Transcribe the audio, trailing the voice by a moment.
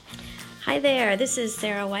Hi there, this is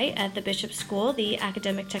Sarah White at the Bishop School, the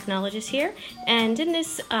academic technologist here. And in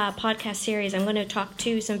this podcast series, I'm going to talk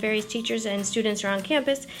to some various teachers and students around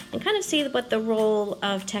campus and kind of see what the role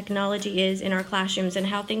of technology is in our classrooms and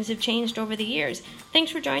how things have changed over the years.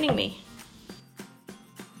 Thanks for joining me.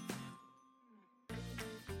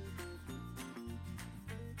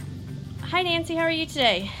 Hi Nancy, how are you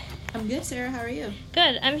today? I'm good, Sarah. How are you?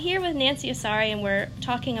 Good. I'm here with Nancy Osari, and we're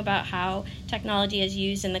talking about how technology is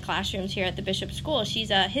used in the classrooms here at the Bishop School. She's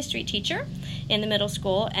a history teacher in the middle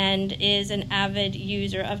school and is an avid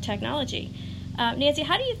user of technology. Nancy,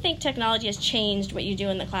 how do you think technology has changed what you do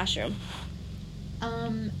in the classroom?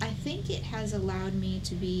 I think it has allowed me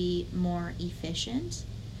to be more efficient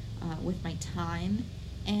with my time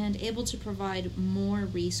and able to provide more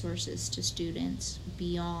resources to students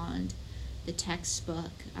beyond the textbook,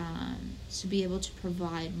 to be able to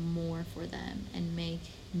provide more for them and make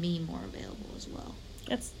me more available as well.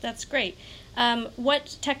 That's great.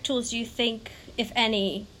 What tech tools do you think, if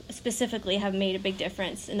any, specifically have made a big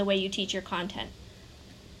difference in the way you teach your content?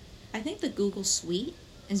 I think the Google Suite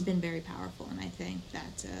has been very powerful, and I think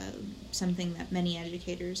that's something that many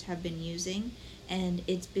educators have been using, and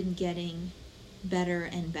it's been getting better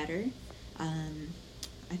and better.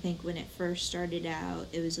 I think when it first started out,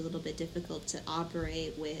 it was a little bit difficult to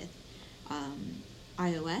operate with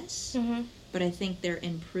iOS, but I think they're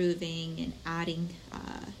improving and adding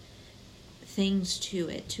things to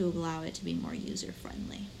it to allow it to be more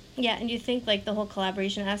user-friendly. Yeah, and you think like the whole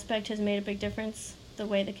collaboration aspect has made a big difference, the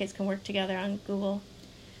way the kids can work together on Google?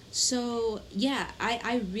 So, yeah,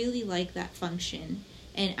 I really like that function,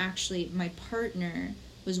 and actually my partner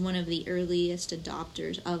was one of the earliest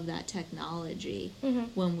adopters of that technology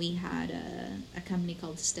when we had a company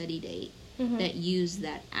called Study Date that used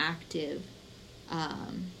that active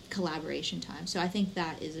collaboration time. So I think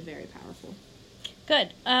that is very powerful.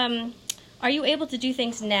 Good. Are you able to do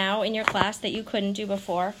things now in your class that you couldn't do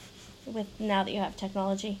before now that you have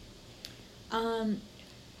technology?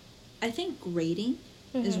 I think grading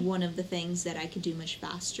is one of the things that I could do much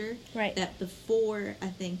faster. Right. That before, I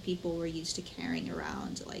think people were used to carrying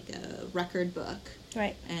around like a record book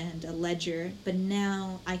and a ledger, but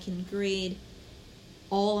now I can grade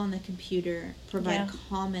all on the computer, provide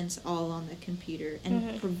comments all on the computer,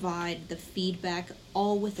 and provide the feedback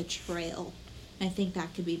all with a trail. And I think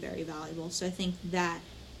that could be very valuable. So I think that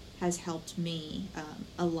has helped me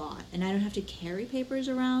a lot. And I don't have to carry papers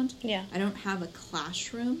around. Yeah. I don't have a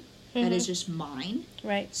classroom that is just mine.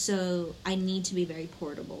 Right. So I need to be very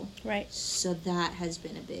portable. Right. So that has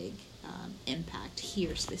been a big impact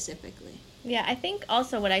here specifically. Yeah, I think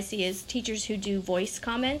also what I see is teachers who do voice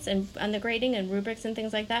comments and on the grading and rubrics and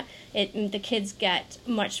things like that, the kids get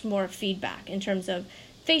much more feedback in terms of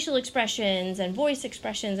facial expressions and voice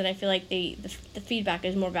expressions, and I feel like the feedback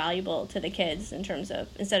is more valuable to the kids in terms of,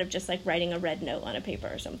 instead of just like writing a red note on a paper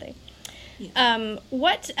or something. Yeah.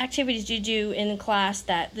 What activities do you do in class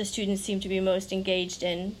that the students seem to be most engaged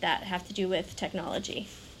in that have to do with technology?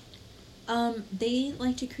 They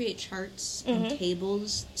like to create charts and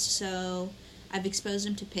tables, so I've exposed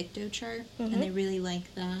them to PictoChart, and they really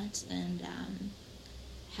like that, and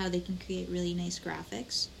how they can create really nice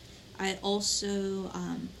graphics. I also,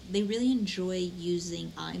 they really enjoy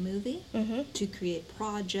using iMovie to create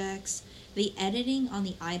projects. The editing on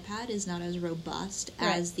the iPad is not as robust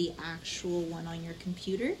as the actual one on your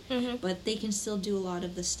computer, but they can still do a lot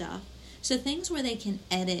of the stuff. So things where they can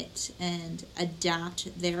edit and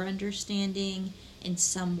adapt their understanding in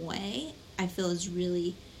some way, I feel is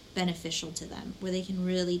really beneficial to them, where they can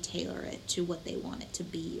really tailor it to what they want it to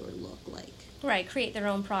be or look like. Right, create their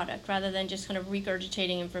own product rather than just kind of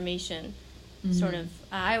regurgitating information. Sort of,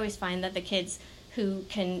 I always find that the kids who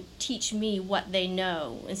can teach me what they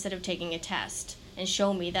know instead of taking a test and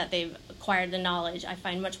show me that they've acquired the knowledge, I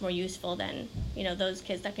find much more useful than, those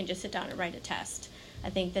kids that can just sit down and write a test. I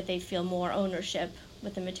think that they feel more ownership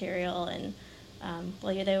with the material, and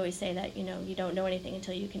they always say that, you don't know anything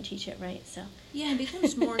until you can teach it, right? So yeah, it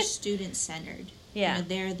becomes more student-centered. Yeah.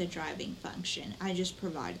 They're the driving function. I just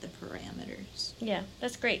provide the parameters. Yeah,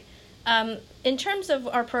 that's great. In terms of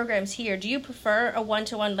our programs here, do you prefer a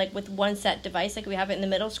one-to-one, like with one set device like we have it in the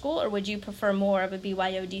middle school, or would you prefer more of a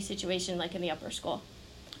BYOD situation like in the upper school?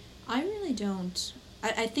 I really don't.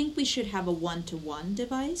 I think we should have a one-to-one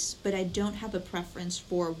device, but I don't have a preference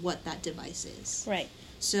for what that device is. Right.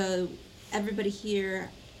 So everybody here,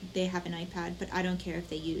 they have an iPad, but I don't care if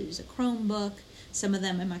they use a Chromebook. Some of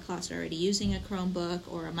them in my class are already using a Chromebook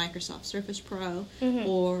or a Microsoft Surface Pro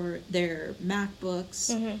or their MacBooks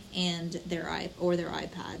and their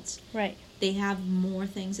iPads. Right. they have more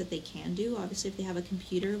things that they can do, obviously, if they have a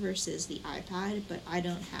computer versus the iPad, but I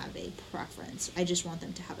don't have a preference. I just want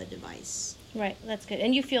them to have a device. Right, that's good.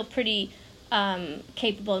 And you feel pretty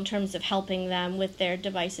capable in terms of helping them with their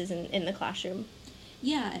devices in the classroom.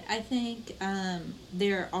 Yeah, I think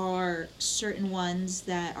there are certain ones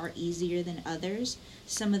that are easier than others.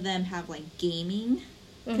 Some of them have, like, gaming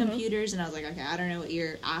computers, and I was like, okay, I don't know what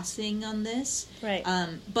you're asking on this. Right.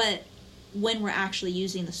 But when we're actually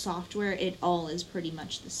using the software, it all is pretty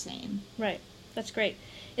much the same. Right. That's great.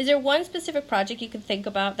 Is there one specific project you could think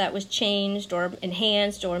about that was changed or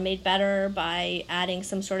enhanced or made better by adding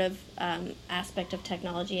some sort of aspect of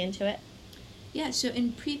technology into it? Yeah, so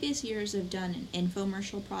in previous years I've done an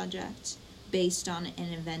infomercial project based on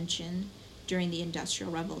an invention during the Industrial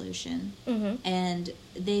Revolution. And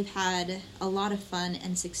they've had a lot of fun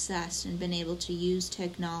and success and been able to use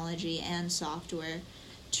technology and software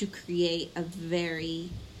to create a very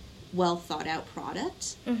well thought out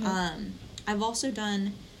product. I've also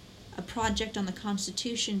done a project on the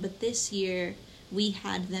Constitution, but this year we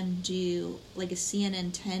had them do like a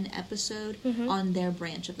CNN 10 episode on their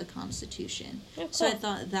branch of the Constitution. Oh, cool. So I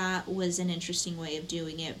thought that was an interesting way of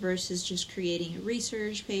doing it versus just creating a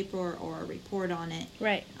research paper or a report on it.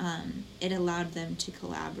 Right. It allowed them to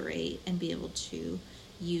collaborate and be able to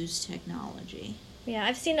use technology. Yeah,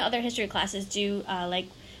 I've seen other history classes do like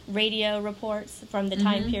radio reports from the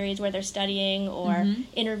time periods where they're studying, or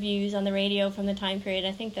interviews on the radio from the time period.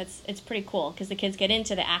 I think it's pretty cool because the kids get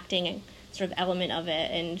into the acting and sort of element of it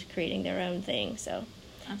and creating their own thing. So,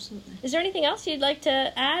 absolutely. Is there anything else you'd like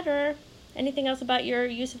to add, or anything else about your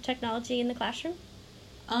use of technology in the classroom?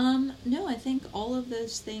 No, I think all of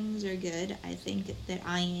those things are good. I think that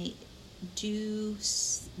I do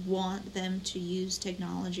want them to use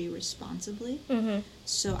technology responsibly.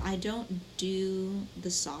 So I don't do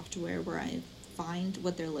the software where I find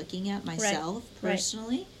what they're looking at myself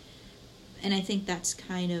personally. Right. And I think that's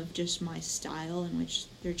kind of just my style in which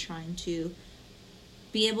they're trying to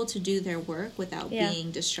be able to do their work without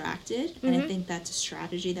being distracted. And I think that's a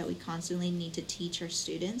strategy that we constantly need to teach our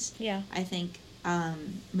students. Yeah. I think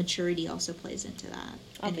maturity also plays into that.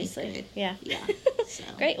 Obviously. Yeah. So.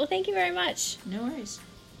 Great. Well, thank you very much. No worries.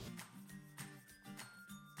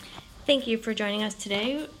 Thank you for joining us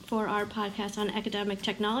today for our podcast on academic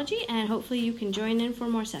technology, and hopefully you can join in for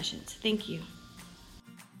more sessions. Thank you.